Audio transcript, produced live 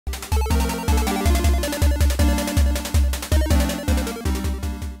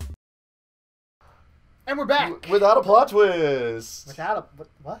And we're back. Without a plot twist. Without a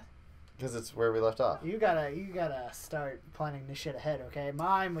what? Because it's where we left off. You gotta start planning this shit ahead, okay?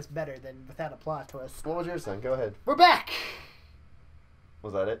 Mine was better than without a plot twist. What was yours then? Go ahead. We're back.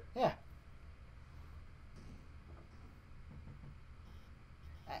 Was that it? Yeah.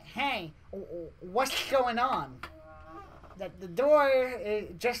 Hey, what's going on? The door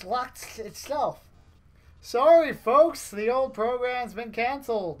just locked itself. Sorry, folks. The old program's been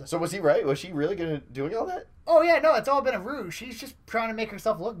canceled. So was he right? Was she really doing all that? Oh, yeah, no, it's all been a ruse. She's just trying to make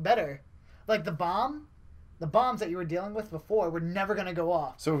herself look better. Like the bombs that you were dealing with before were never going to go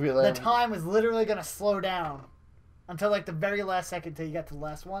off. So the time was literally going to slow down until like the very last second till you got to the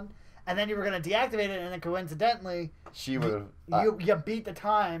last one. And then you were going to deactivate it, and then coincidentally, she would have... You beat the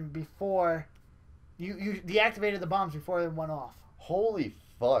time before... You deactivated the bombs before they went off. Holy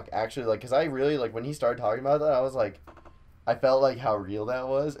fuck. Actually, like, because I really, like, when he started talking about that, I was like... I felt like how real that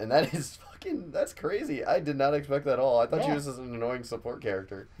was, and that is fucking... That's crazy. I did not expect that at all. I thought she was just an annoying support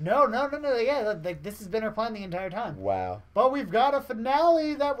character. No. Yeah, like, this has been her plan the entire time. Wow. But we've got a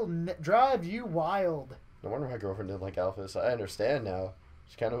finale that will drive you wild. No wonder my girlfriend didn't like Alphys. I understand now.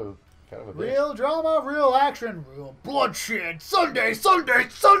 She's kind of a bitch. Real drama, real action, real bloodshed. Sunday!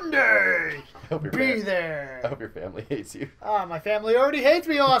 Be there. I hope your family hates you. My family already hates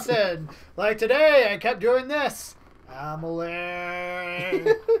me, Austin. Like today, I kept doing this. Emily!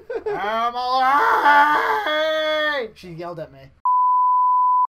 Emily! She yelled at me.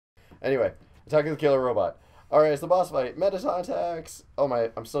 Anyway, Attack of the Killer Robot. Alright, it's the boss fight. Metatton attacks. Oh my,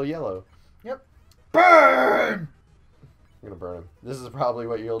 I'm still yellow. Yep. Burn! I'm gonna burn him. This is probably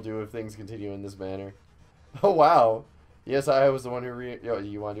what you'll do if things continue in this manner. Oh wow. Yes, I was the one who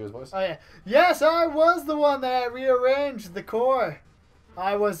you want to do his voice? Oh yeah. Yes, I was the one that rearranged the core.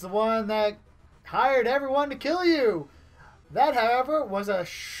 I was the one that hired everyone to kill you. That, however, was a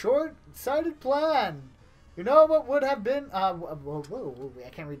short-sighted plan. You know what would have been... whoa, I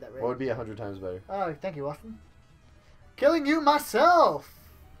can't read that right. What would be 100 times better? Oh, thank you, Austin. Killing you myself.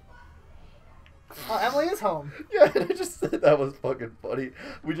 Oh, Emily is home. Yeah, and I just said that was fucking funny.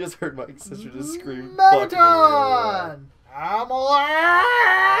 We just heard my sister just scream. Metatton! Emily!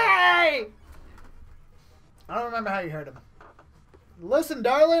 I don't remember how you heard him. Listen,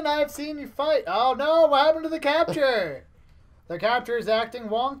 darling, I have seen you fight. Oh no, what happened to the capture? The capture is acting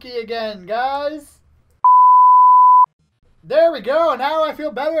wonky again, guys. There we go, now I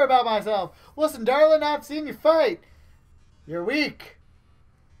feel better about myself. Listen, darling, I've seen you fight. You're weak.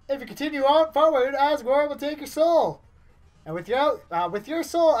 If you continue on forward, Asgore will take your soul. And with your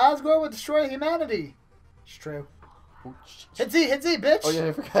soul, Asgore will destroy humanity. It's true. Hit Z, bitch! Oh yeah,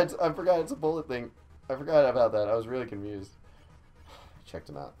 I forgot it's a bullet thing. I forgot about that. I was really confused. Checked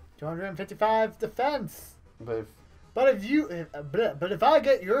him out. 255 defense. But if I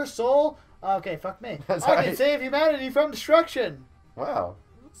get your soul, okay, fuck me. That's I right. can save humanity from destruction. Wow,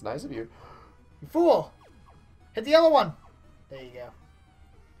 that's nice of you. You fool! Hit the yellow one. There you go.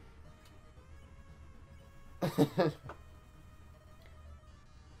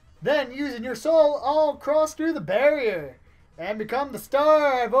 Then, using your soul, I'll cross through the barrier and become the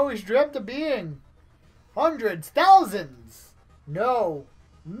star I've always dreamt of being. Hundreds, thousands, no,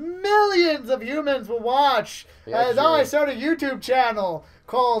 millions of humans will watch as I start a YouTube channel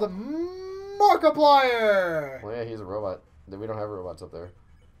called Markiplier. Well, yeah, he's a robot. We don't have robots up there.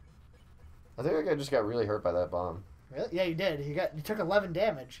 I think I just got really hurt by that bomb. Really? Yeah, you did. You took 11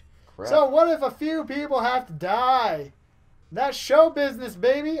 damage. Crap. So what if a few people have to die? That's show business,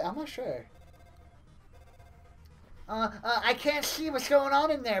 baby. I'm not sure. I can't see what's going on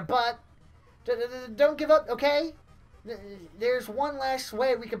in there, but don't give up, okay? There's one last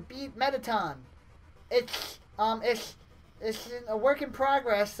way we could beat Metatton. It's a work in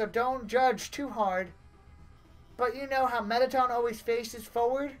progress, so don't judge too hard. But you know how Metatton always faces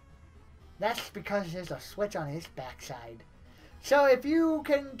forward? That's because there's a switch on his backside. So if you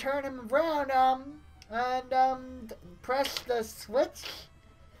can turn him around, and press the switch,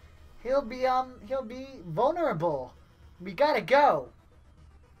 he'll be vulnerable. We gotta go.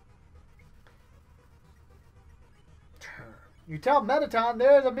 You tell Metatton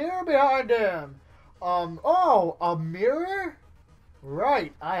there's a mirror behind him. Oh, a mirror?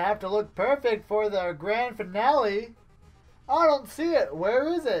 Right, I have to look perfect for the grand finale. I don't see it. Where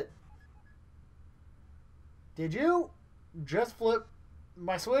is it? Did you just flip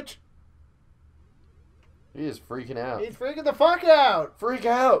my switch? He is freaking out. He's freaking the fuck out. Freak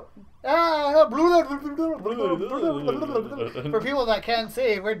out. For people that can't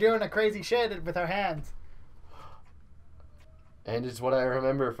see, we're doing a crazy shit with our hands. And it's what I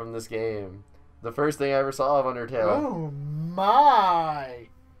remember from this game. The first thing I ever saw of Undertale. Oh my.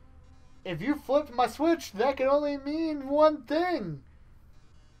 If you flipped my switch, that can only mean one thing.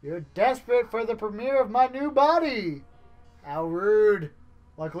 You're desperate for the premiere of my new body. How rude.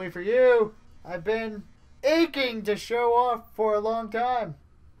 Luckily for you, I've been aching to show off for a long time.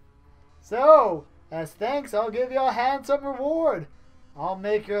 So, as thanks, I'll give you a handsome reward. I'll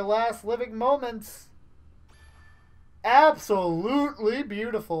make your last living moments absolutely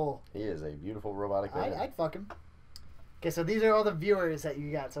beautiful. He is a beautiful robotic man. I'd fuck him. Okay, so these are all the viewers that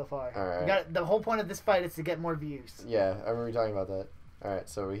you got so far. All right. You got, the whole point of this fight is to get more views. Yeah, I remember you talking about that. All right,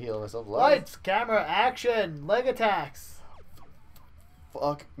 so we heal myself. Lights, camera, action, leg attacks.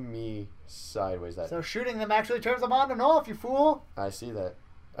 Fuck me sideways. That. So shooting them actually turns them on and off, you fool. I see that.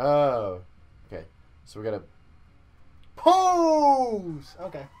 Oh. Okay. So we gotta pose.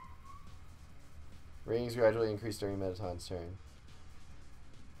 Okay. Ratings gradually increase during Metatton's turn.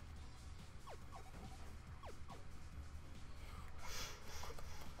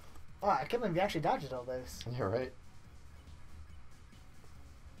 Oh, I can't believe you actually dodged all those. Yeah, right.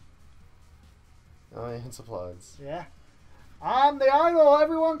 Oh, and applause. Yeah. I'm the idol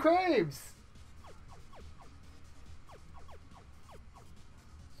everyone craves.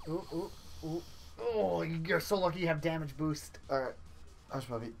 Ooh, ooh, ooh. Oh, you're so lucky you have damage boost. Alright. Hush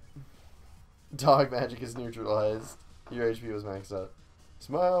puppy. Dog magic is neutralized. Your HP was maxed out.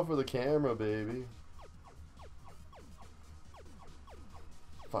 Smile for the camera, baby.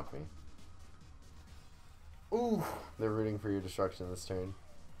 Fuck me. Ooh. They're rooting for your destruction this turn.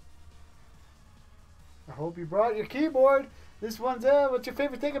 I hope you brought your keyboard. This one's, what's your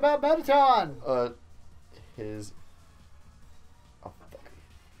favorite thing about Metatton? His... Oh, fuck me.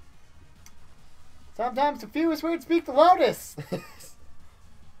 Sometimes the fewest words speak the loudest.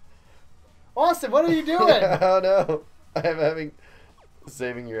 Austin, what are you doing? Oh no. I'm having...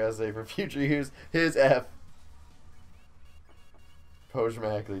 Saving your essay for future use. His F. Pose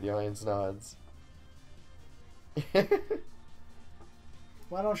dramatically. The audience nods.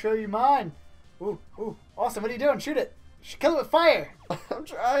 Why don't show you mine? Ooh, ooh. Austin, what are you doing? Shoot it. Kill it with fire. I'm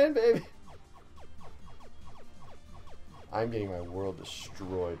trying, baby. I'm getting my world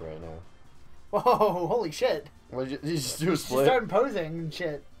destroyed right now. Whoa, holy shit. What did you just do a She's split? starting posing and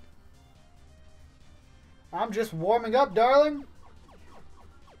shit. I'm just warming up, darling.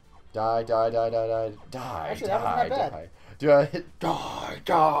 Die, die, die, die, die, die. Actually, die, that wasn't that bad. die. Do I hit Die,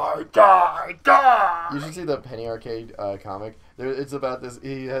 die, die, die. You should see the Penny Arcade comic. It's about this.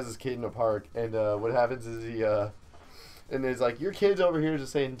 He has his kid in a park, and what happens is and there's like, your kid's over here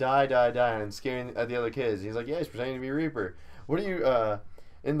just saying die, die, die, and scaring at the other kids. And he's like, yeah, he's pretending to be Reaper. What are you?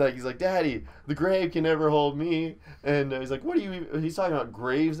 And like he's like, Daddy, the grave can never hold me. And he's like, what are you? He's talking about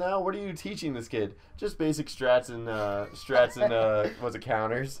graves now. What are you teaching this kid? Just basic strats and what's it,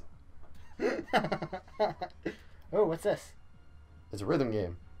 counters. Oh, what's this? It's a rhythm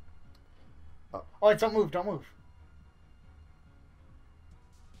game. Oh, it's don't move, don't move.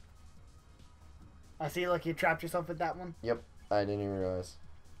 I see, like you trapped yourself with that one. Yep, I didn't even realize.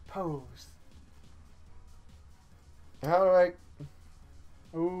 Pose. How do I?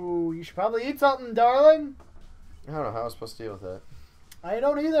 Ooh, you should probably eat something, darling. I don't know how I was supposed to deal with that. I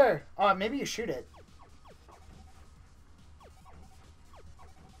don't either. Oh, maybe you shoot it.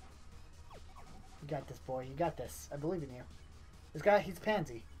 You got this, boy. You got this. I believe in you. This guy, he's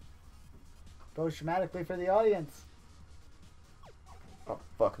pansy. Pose dramatically for the audience. Oh,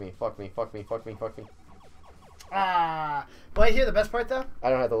 fuck me, fuck me, fuck me, fuck me, fuck me. Ah. But here, the best part, though? I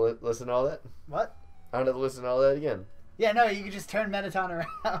don't have to listen to all that. What? I don't have to listen to all that again. Yeah, no, you can just turn Metatton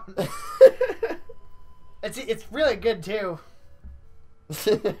around. It's really good, too.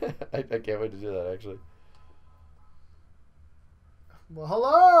 I can't wait to do that, actually. Well,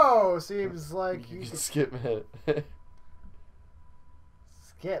 hello! Seems like you can skip it.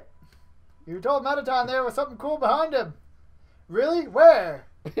 Skip. You told Metatton there was something cool behind him. Really? Where?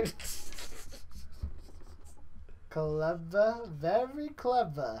 Clever. Very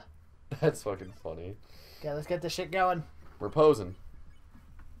clever. That's fucking funny. Okay, let's get this shit going. We're posing.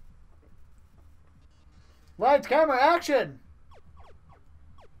 Lights, camera, action!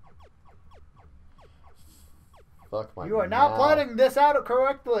 Fuck my You are not mouth. planning this out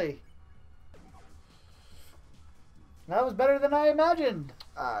correctly. That was better than I imagined.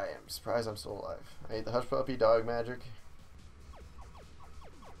 I am surprised I'm still alive. I ate the hush puppy dog magic.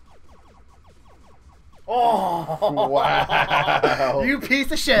 Oh! Wow. You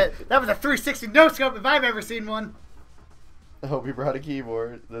piece of shit. That was a 360 no-scope if I've ever seen one. I hope he brought a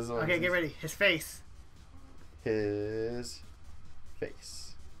keyboard. This one. Okay, get ready. His face. His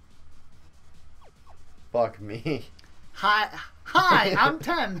face. Fuck me. Hi, I'm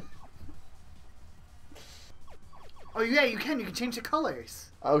 10. Oh, yeah, you can. You can change the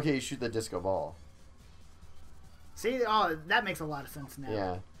colors. Okay, you shoot the disco ball. See? Oh, that makes a lot of sense now.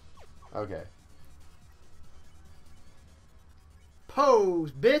 Yeah. Okay.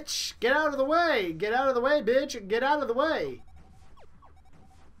 Pose, bitch. Get out of the way. Get out of the way, bitch. Get out of the way.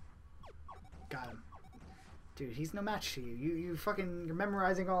 Got him. Dude, he's no match to you. You fucking, you're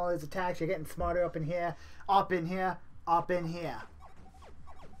memorizing all his attacks. You're getting smarter up in here. Up in here. Up in here.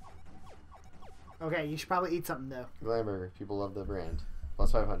 Okay, you should probably eat something, though. Glamburger. People love the brand.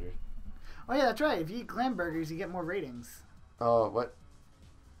 Plus 500. Oh, yeah, that's right. If you eat glam burgers, you get more ratings. Oh, what?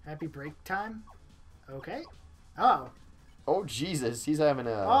 Happy break time? Okay. Oh. Oh, Jesus. He's having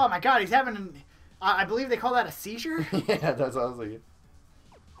a... Oh, my God. He's having an... I believe they call that a seizure? Yeah, that's what I was thinking.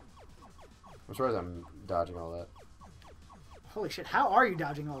 I'm surprised I'm dodging all that. Holy shit. How are you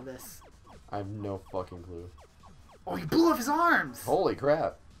dodging all this? I have no fucking clue. Oh, he blew off his arms! Holy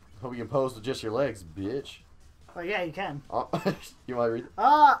crap. Hope you can pose with just your legs, bitch. Oh, yeah, you can. Oh, you want to read?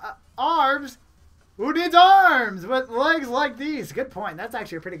 Arms? Who needs arms with legs like these? Good point. That's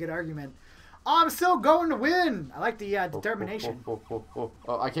actually a pretty good argument. I'm still going to win. I like the determination. Oh,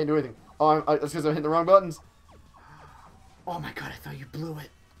 I can't do anything. Oh, that's because I'm hitting the wrong buttons. Oh my God, I thought you blew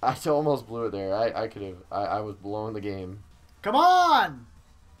it. I almost blew it there. I could have. I was blowing the game. Come on!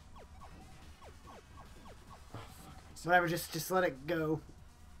 Whatever, just let it go.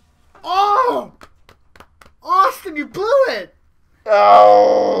 Oh! Austin, you blew it!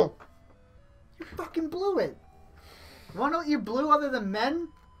 Oh! You fucking blew it. You wanna know what you blew other than men?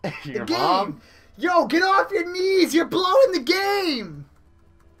 Your the game! mom? Yo, get off your knees! You're blowing the game!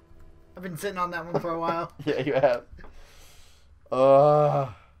 I've been sitting on that one for a while. Yeah, you have. Oh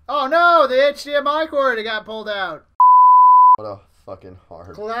no, the HDMI cord got pulled out. What a fucking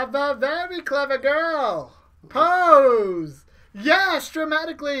hard. Clever, very clever girl. Pose! Yes,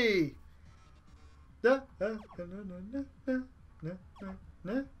 dramatically! Well,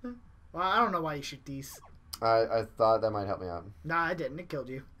 I don't know why you shoot these. I thought that might help me out. Nah, I didn't. It killed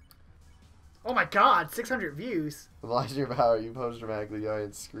you. Oh my God, 600 views. Elijah, your power, you pose dramatically, the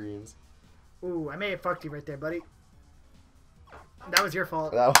audience screams. Ooh, I may have fucked you right there, buddy. That was your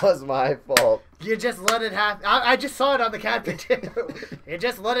fault. That was my fault. You just let it happen. I just saw it on the captain, too. You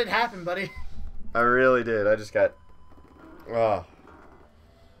just let it happen, buddy. I really did. I just got... Oh.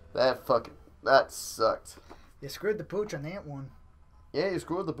 That sucked. You screwed the pooch on that one. Yeah, you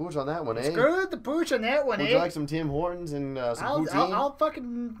screwed the pooch on that one, eh? Screwed the pooch on that one, Would eh? you like some Tim Hortons and some poutine? I'll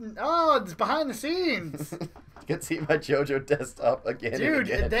fucking... Oh, it's behind the scenes. You can see my JoJo desktop again Dude,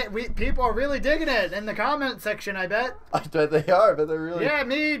 and again. people are really digging it in the comment section, I bet. I bet they are, but they're really... Yeah,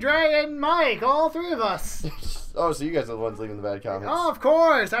 me, Dre, and Mike, all three of us. Oh, so you guys are the ones leaving the bad comments. Oh, of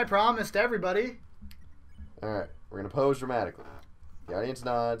course. I promised everybody. Alright, we're going to pose dramatically. The audience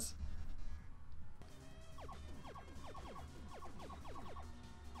nods.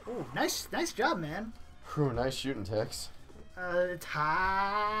 Ooh, nice job, man. Whew, nice shooting, Tex. It's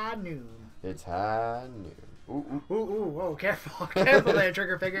high noon. It's high noon. Ooh, ooh. Ooh, whoa, careful. Careful there,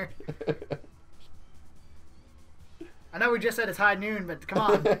 trigger finger. I know we just said it's high noon, but come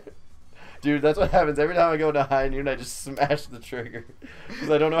on. Dude, that's what happens. Every time I go to high noon, I just smash the trigger. Because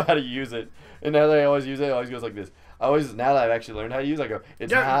I don't know how to use it. And now that I always use it, it always goes like this. Now that I've actually learned how to use it, I go,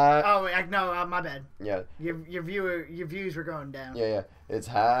 it's high... Oh, no, my bad. Yeah. Your views were going down. Yeah, yeah. It's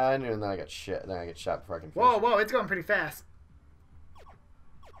high noon, and then I get shit. Then I get shot before I can finish. Whoa, it's going pretty fast.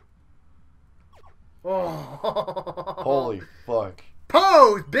 Oh. Holy fuck.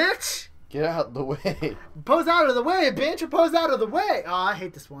 Pose, bitch! Get out of the way. Pose out of the way, bitch! Pose out of the way! Oh, I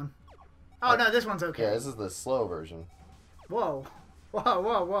hate this one. Oh, no, this one's okay. Yeah, this is the slow version. Whoa.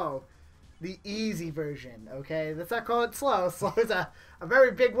 Whoa. The easy version, okay? Let's not call it slow. Slow is a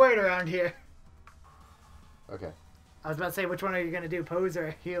very big word around here. Okay. I was about to say, which one are you going to do, pose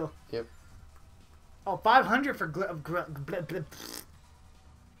or heal? Yep. Oh, 500 for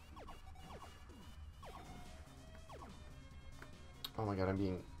Oh my god, I'm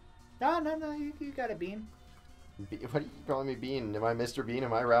being... No, you got it, Bean. What are you calling me Bean? Am I Mr. Bean?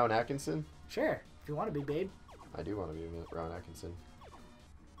 Am I Rowan Atkinson? Sure, if you want to be, babe. I do want to be Rowan Atkinson.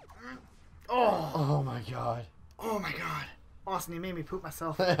 Oh! Oh my god. Oh my god. Austin, you made me poop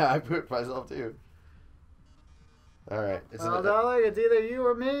myself. I pooped myself too. Alright. Well, darling, it's either you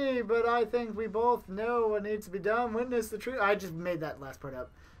or me, but I think we both know what needs to be done. Witness the truth. I just made that last part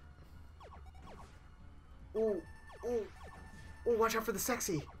up. Ooh. Watch out for the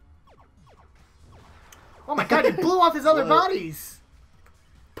sexy. Oh my god, he blew off his other bodies.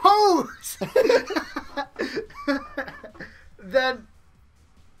 Pose! Then,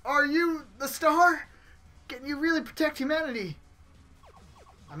 are you the star? Can you really protect humanity?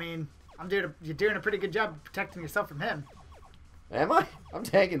 I mean, You're doing a pretty good job protecting yourself from him. Am I? I'm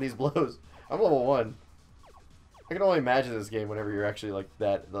tanking these blows. I'm level 1. I can only imagine this game whenever you're actually like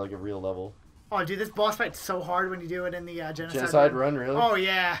that, like a real level. Oh, dude, this boss fight's so hard when you do it in the Genocide run, really? Oh,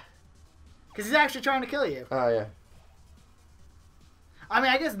 yeah. Because he's actually trying to kill you. Oh, yeah. I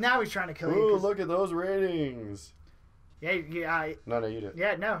mean, I guess now he's trying to kill you. Ooh, look at those ratings. Yeah, No, you do it.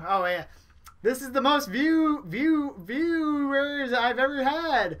 Yeah, no. Oh, yeah. This is the most viewers I've ever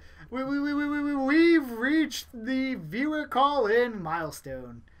had. We've reached the viewer call-in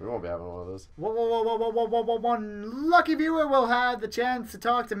milestone. We won't be having one of those. One lucky viewer will have the chance to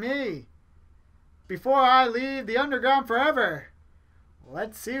talk to me before I leave the underground forever.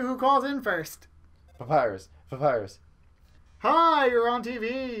 Let's see who calls in first. Papyrus. Hi, you're on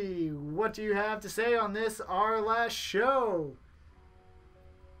TV. What do you have to say on this, our last show?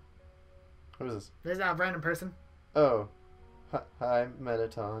 Who is this? This is a random person. Oh. Hi,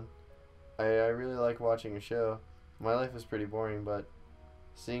 Metatton. I really like watching a show. My life is pretty boring, but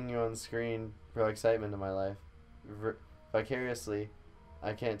seeing you on screen brought excitement to my life. Vicariously,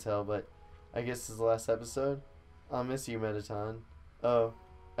 I can't tell, but I guess this is the last episode. I'll miss you, Metatton. Oh,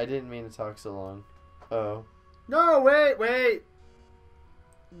 I didn't mean to talk so long. Oh. No, wait.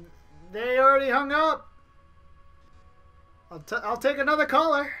 They already hung up. I'll take another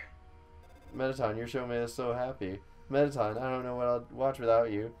caller. Metatton, your show made us so happy. Metatton, I don't know what I'll watch without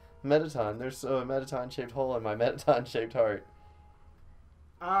you. Metatton, there's a Metatton-shaped hole in my Metatton-shaped heart.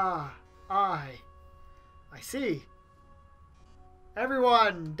 I see.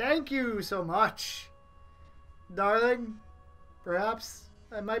 Everyone, thank you so much. Darling, perhaps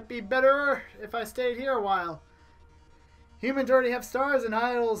I might be better if I stayed here a while. Humans already have stars and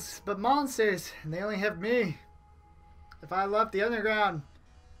idols, but monsters, they only have me. If I left the underground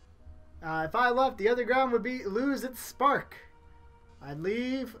would lose its spark. I'd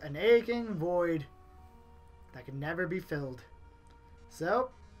leave an aching void that could never be filled.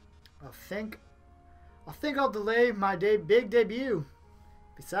 So, I think I'll delay my big debut.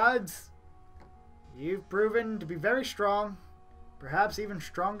 Besides, you've proven to be very strong, perhaps even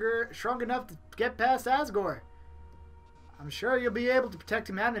strong enough to get past Asgore. I'm sure you'll be able to protect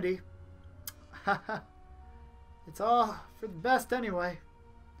humanity. It's all for the best anyway.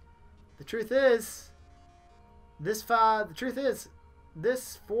 The truth is, this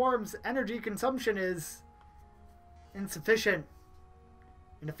form's energy consumption is insufficient.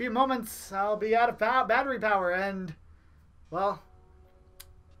 In a few moments, I'll be out of battery power and, well,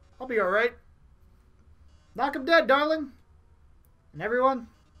 I'll be alright. Knock 'em dead, darling. And everyone,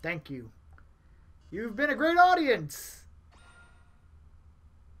 thank you. You've been a great audience.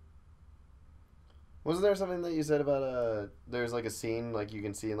 Wasn't there something that you said about there's like a scene like you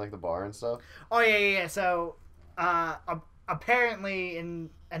can see in like the bar and stuff? Oh yeah. So, apparently in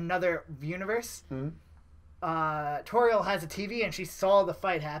another universe, Toriel has a TV and she saw the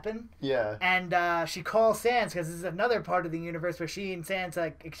fight happen. Yeah. And she calls Sans because this is another part of the universe where she and Sans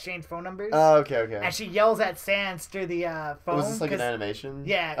like exchange phone numbers. Oh, okay. And she yells at Sans through the phone. Was this like an animation?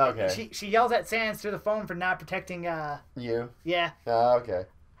 Yeah. Okay. She yells at Sans through the phone for not protecting. You. Yeah. Oh, okay.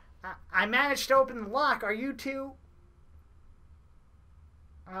 I managed to open the lock. Are you two?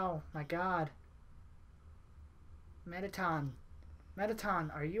 Oh my God. Metatton,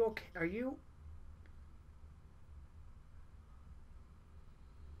 are you okay? Are you?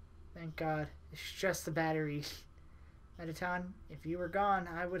 Thank God. It's just the batteries. Metatton, if you were gone,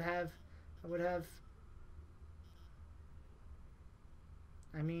 I would have.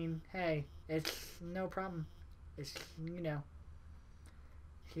 I mean, hey, it's no problem. It's,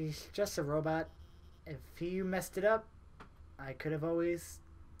 he's just a robot. If he messed it up, I could have always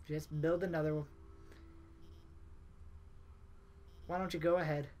just built another one. Why don't you go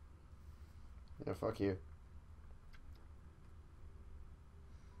ahead? Yeah, fuck you.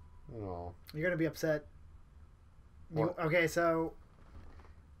 Oh. You're gonna be upset. Okay, so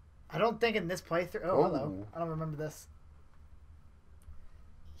I don't think in this playthrough. Oh, hello. I don't remember this.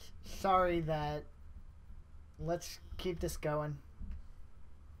 Sorry that. Let's keep this going.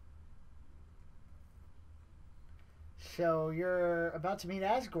 So you're about to meet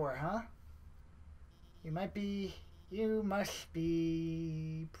Asgore, huh? You must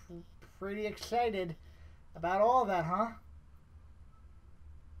be pretty excited about all that, huh?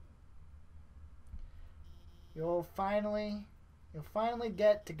 You'll finally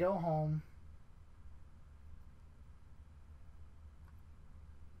get to go home.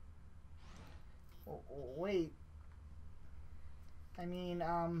 Wait. I mean,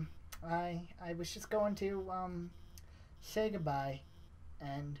 I was just going to, say goodbye,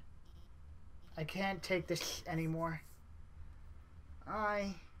 and I can't take this anymore.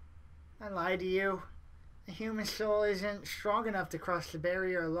 I I lied to you. A human soul isn't strong enough to cross the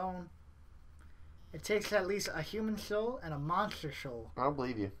barrier alone. It takes at least a human soul and a monster soul. I don't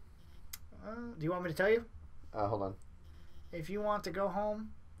believe you. Do you want me to tell you? Hold on. If you want to go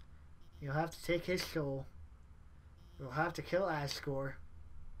home, you'll have to take his soul. You'll have to kill Asgore.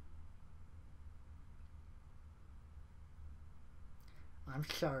 I'm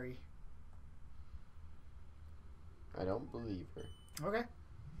sorry. I don't believe her. Okay.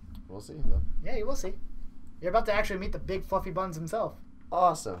 We'll see, though. Yeah, you will see. You're about to actually meet the big fluffy buns himself.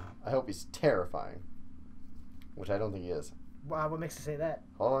 Awesome. I hope he's terrifying. Which I don't think he is. Wow, what makes you say that?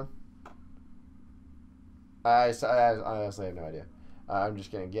 Hold on. I honestly have no idea. I'm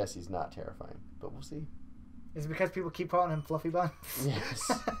just going to guess he's not terrifying. But we'll see. Is it because people keep calling him Fluffy Buns?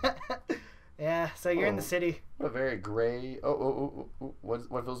 Yes. Yeah, so you're in the city. What a very gray...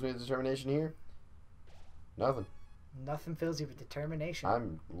 What fills me with determination here? Nothing. Nothing fills you with determination.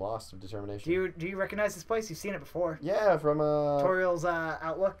 I'm lost of determination. Do you recognize this place? You've seen it before. Yeah, from Toriel's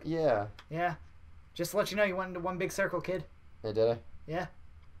Outlook. Yeah. Yeah. Just to let you know, you went into one big circle, kid. Hey, did I? Yeah.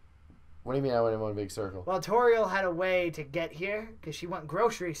 What do you mean I went in one big circle? Well, Toriel had a way to get here because she went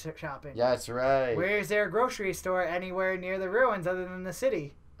grocery shopping. Yeah, that's right. Where is there a grocery store anywhere near the ruins other than the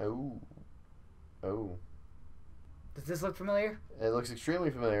city? Oh. Does this look familiar? It looks extremely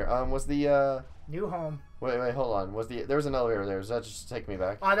familiar. Was the New home. Wait, hold on. There was an elevator there? Does that just take me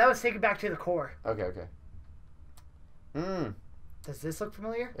back? Oh, that was taken back to the core. Okay. Does this look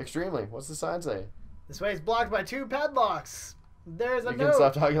familiar? Extremely. What's the sign say? This way is blocked by 2 padlocks. There's a You note. can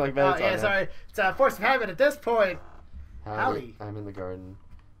stop talking like Metatton. Oh, yeah, sorry. It's a force of habit at this point. Howdy. I'm in the garden.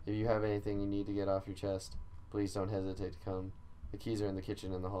 If you have anything you need to get off your chest, please don't hesitate to come. The keys are in the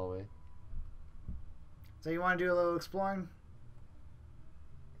kitchen in the hallway. So you want to do a little exploring?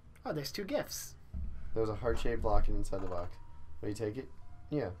 Oh, there's 2 gifts. There's a heart-shaped locket inside the box. Will you take it?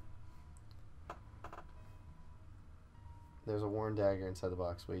 Yeah. There's a worn dagger inside the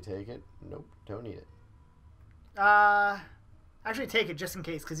box. Will you take it? Nope. Don't need it. Actually take it just in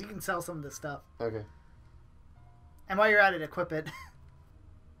case, because you can sell some of this stuff. Okay. And while you're at it, equip it.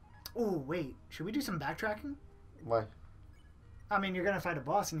 Ooh, wait. Should we do some backtracking? Why? I mean, you're going to fight a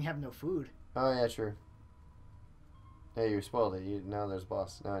boss and you have no food. Oh, yeah, sure. Hey, you spoiled it. Now there's a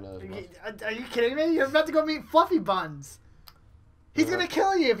boss. Now I know there's a boss. Are you kidding me? You're about to go meet Fluffy Buns. He's going to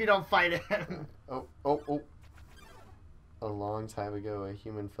kill you if you don't fight him. Oh. A long time ago, a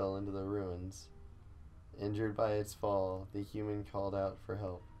human fell into the ruins. Injured by its fall, the human called out for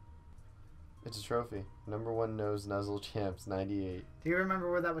help. It's a trophy. Number 1 Nose Nuzzle Champs 98. Do you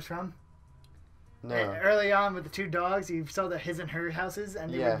remember where that was from? No. Early on with the 2 dogs, you saw the his and her houses,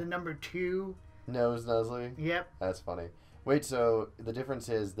 and they were the number 2. Nose Nuzzling? Yep. That's funny. Wait, so the difference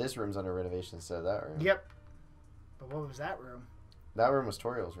is this room's under renovation instead of that room? Yep. But what was that room? That room was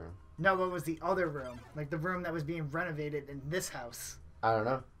Toriel's room. No, what was the other room? Like the room that was being renovated in this house. I don't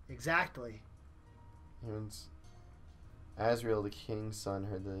know. Exactly. Humans. Asriel, the king's son,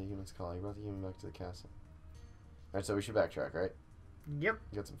 heard the humans call. He brought the human back to the castle. Alright, so we should backtrack, right? Yep.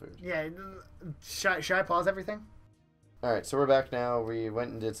 Get some food. Yeah. Should I pause everything? Alright, so we're back now. We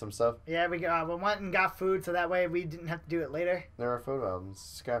went and did some stuff. Yeah, we went and got food so that way we didn't have to do it later. There are photo albums,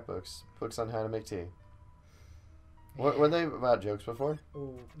 scrapbooks, books on how to make tea. Were they about jokes before?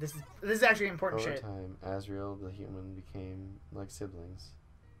 Ooh, this is actually important Over shit. time, Asriel, the human, became like siblings.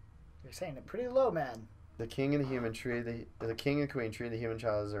 You're saying it pretty low, man. The king and the king and queen treated the human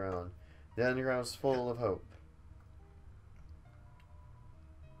child as their own. The underground was full of hope.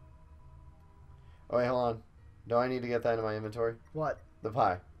 Oh wait, hold on. Do I need to get that into my inventory? What? The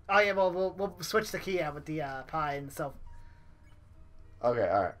pie. Oh yeah, well we'll switch the key out with the pie and stuff. Okay,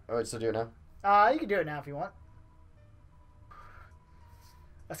 alright. Alright, so do it now? You can do it now if you want.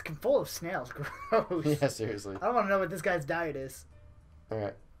 That's full of snails. Gross. Yeah, seriously. I don't want to know what this guy's diet is.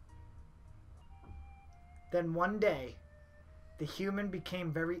 Alright. Then one day, the human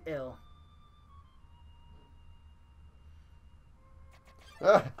became very ill.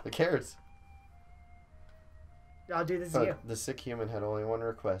 Ah, the carrots. I'll do this to you. The sick human had only one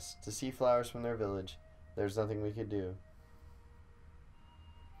request: to see flowers from their village. There's nothing we could do.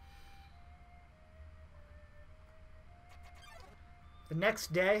 The next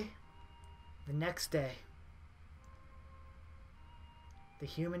day, the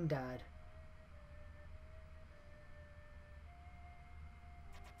human died.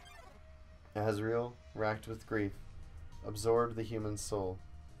 Asriel, racked with grief, absorbed the human soul.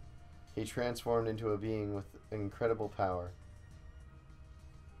 He transformed into a being with incredible power.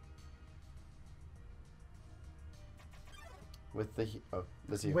 With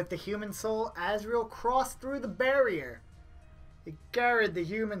the human soul, Asriel crossed through the barrier He carried the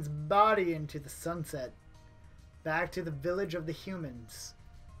human's body into the sunset, back to the village of the humans.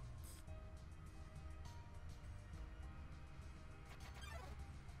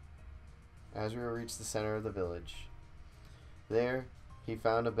 Azrael reached the center of the village. There, he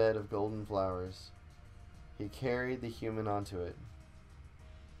found a bed of golden flowers. He carried the human onto it.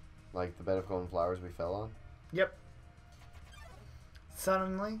 Like the bed of golden flowers we fell on? Yep.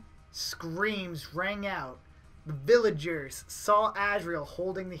 Suddenly, screams rang out. The villagers saw Azrael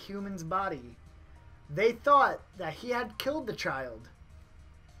holding the human's body. They thought that he had killed the child.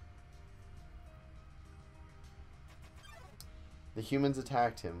 The humans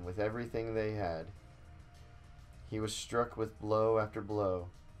attacked him with everything they had. He was struck with blow after blow.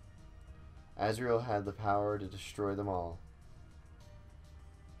 Azrael had the power to destroy them all.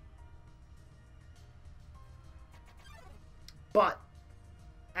 But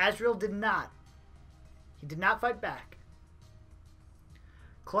Azrael did not. He did not fight back.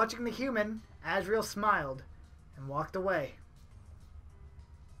 Clutching the human, Azrael smiled and walked away.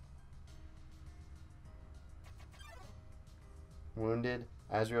 Wounded,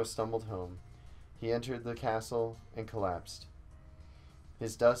 Azrael stumbled home. He entered the castle and collapsed.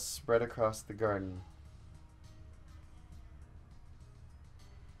 His dust spread across the garden.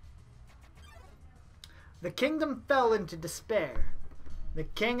 The kingdom fell into despair. The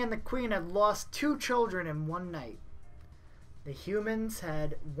king and the queen had lost 2 children in one night. The humans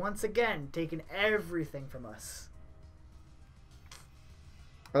had once again taken everything from us.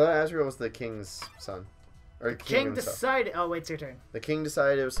 I thought Azrael was the king's son. Or King decided... Oh, wait, it's your turn. The king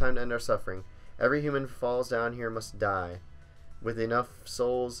decided it was time to end our suffering. Every human who falls down here must die. With enough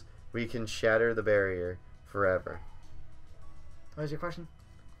souls, we can shatter the barrier forever. What was your question?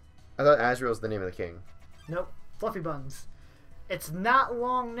 I thought Azrael was the name of the king. Nope. Fluffy Buns. It's not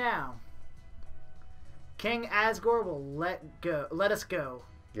long now. King Asgore will let us go.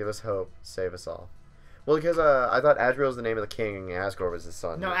 Give us hope. Save us all. Well, because I thought Azrael was the name of the king and Asgore was his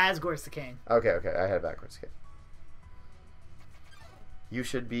son. No, Asgore's the king. Okay. I had it backwards. Okay. You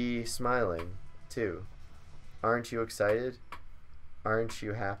should be smiling, too. Aren't you excited? Aren't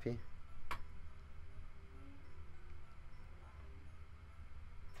you happy?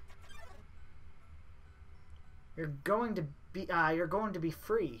 You're going to be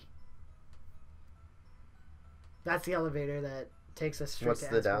free. That's the elevator that takes us straight to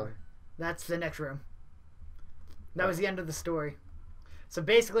Asgore. What's the down? That's the next room. That was the end of the story. So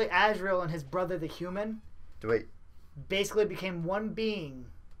basically, Azrael and his brother, the human, Wait. basically became one being.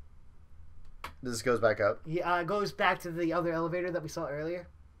 This goes back up? Yeah, it goes back to the other elevator that we saw earlier.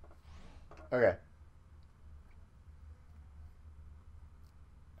 Okay.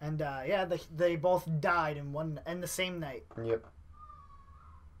 And yeah, they both died in the same night. Yep.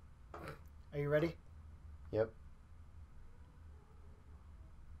 Are you ready? Yep.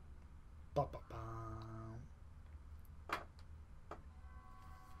 Ba-ba-ba.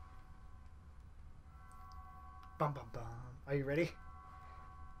 Bum, bum, bum. Are you ready?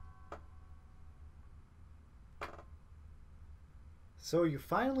 So you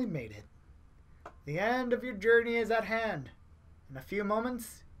finally made it. The end of your journey is at hand. In a few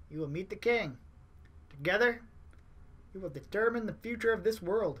moments, you will meet the king. Together, you will determine the future of this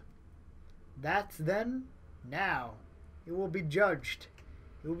world. That's then, now. You will be judged.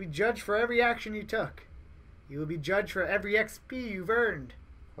 You will be judged for every action you took. You will be judged for every XP you've earned.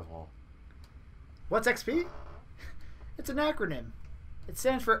 Oh. What's XP? It's an acronym. It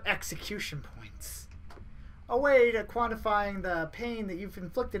stands for execution points. A way to quantifying the pain that you've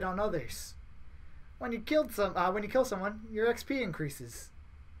inflicted on others. When you kill someone, your XP increases.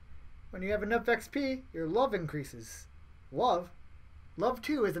 When you have enough XP, your love increases. Love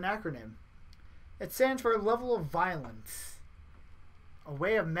too is an acronym. It stands for a level of violence. A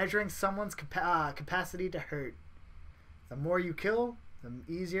way of measuring someone's capacity to hurt. The more you kill, the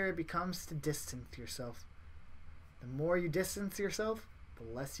easier it becomes to distance yourself. The more you distance yourself, the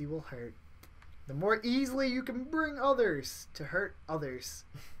less you will hurt. The more easily you can bring others to hurt others.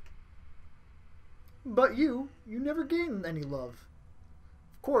 But you never gain any love.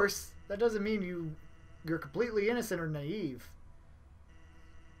 Of course, that doesn't mean you're completely innocent or naive.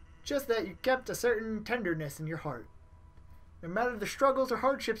 Just that you kept a certain tenderness in your heart. No matter the struggles or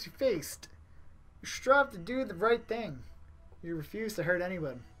hardships you faced, you strove to do the right thing. You refused to hurt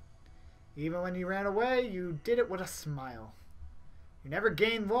anyone. Even when you ran away, you did it with a smile. You never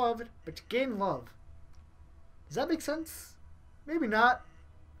gained love, but you gained love. Does that make sense? Maybe not.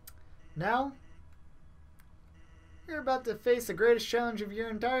 Now, you're about to face the greatest challenge of your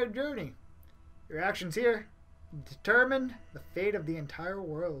entire journey. Your actions here determine the fate of the entire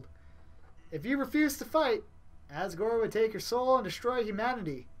world. If you refuse to fight Asgore would take your soul and destroy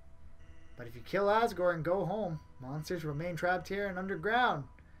humanity. But if you kill Asgore and go home, monsters remain trapped here and underground.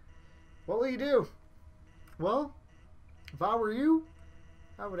 What will you do? Well, if I were you,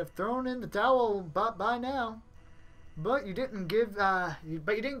 I would have thrown in the towel by now. But you didn't get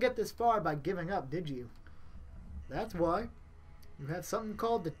this far by giving up, did you? That's why you have something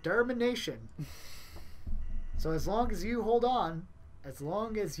called determination. So as long as you hold on, as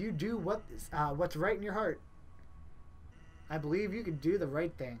long as you do what's right in your heart, I believe you can do the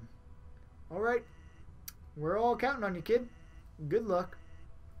right thing. Alright, we're all counting on you, kid. Good luck.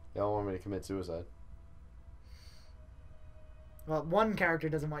 Y'all want me to commit suicide? Well, one character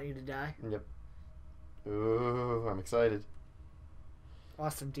doesn't want you to die. Yep. Ooh, I'm excited.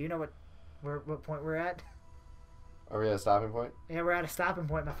 Austin, do you know what point we're at? Are we at a stopping point? Yeah, we're at a stopping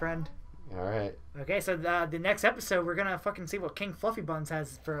point, my friend. Alright. Okay, so the next episode, we're gonna fucking see what King Fluffy Buns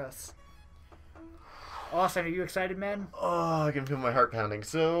has for us. Austin, are you excited, man? Oh, I can feel my heart pounding.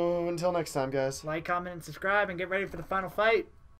 So, until next time, guys. Like, comment, and subscribe, and get ready for the final fight.